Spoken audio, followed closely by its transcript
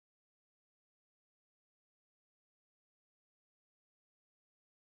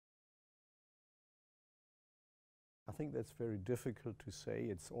think that's very difficult to say.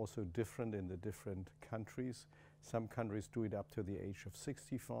 It's also different in the different countries. Some countries do it up to the age of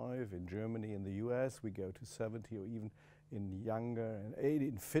 65. In Germany, in the US, we go to 70, or even in younger and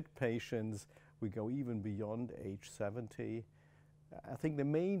in fit patients, we go even beyond age 70. I think the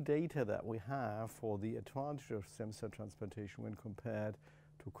main data that we have for the advantage of stem cell transplantation when compared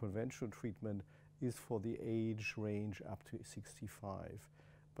to conventional treatment is for the age range up to 65.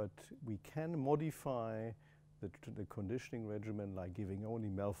 But we can modify the conditioning regimen, like giving only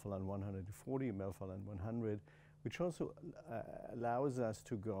melphalan 140, melphalan 100, which also allows us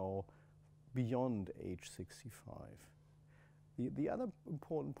to go beyond age 65. The other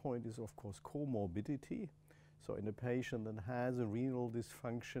important point is, of course, comorbidity. So in a patient that has a renal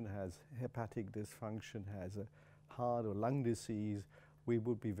dysfunction, has hepatic dysfunction, has a heart or lung disease, we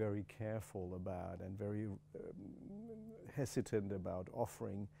would be very careful about and very hesitant about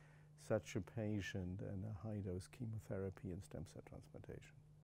offering such a patient and a high-dose chemotherapy and stem cell transplantation.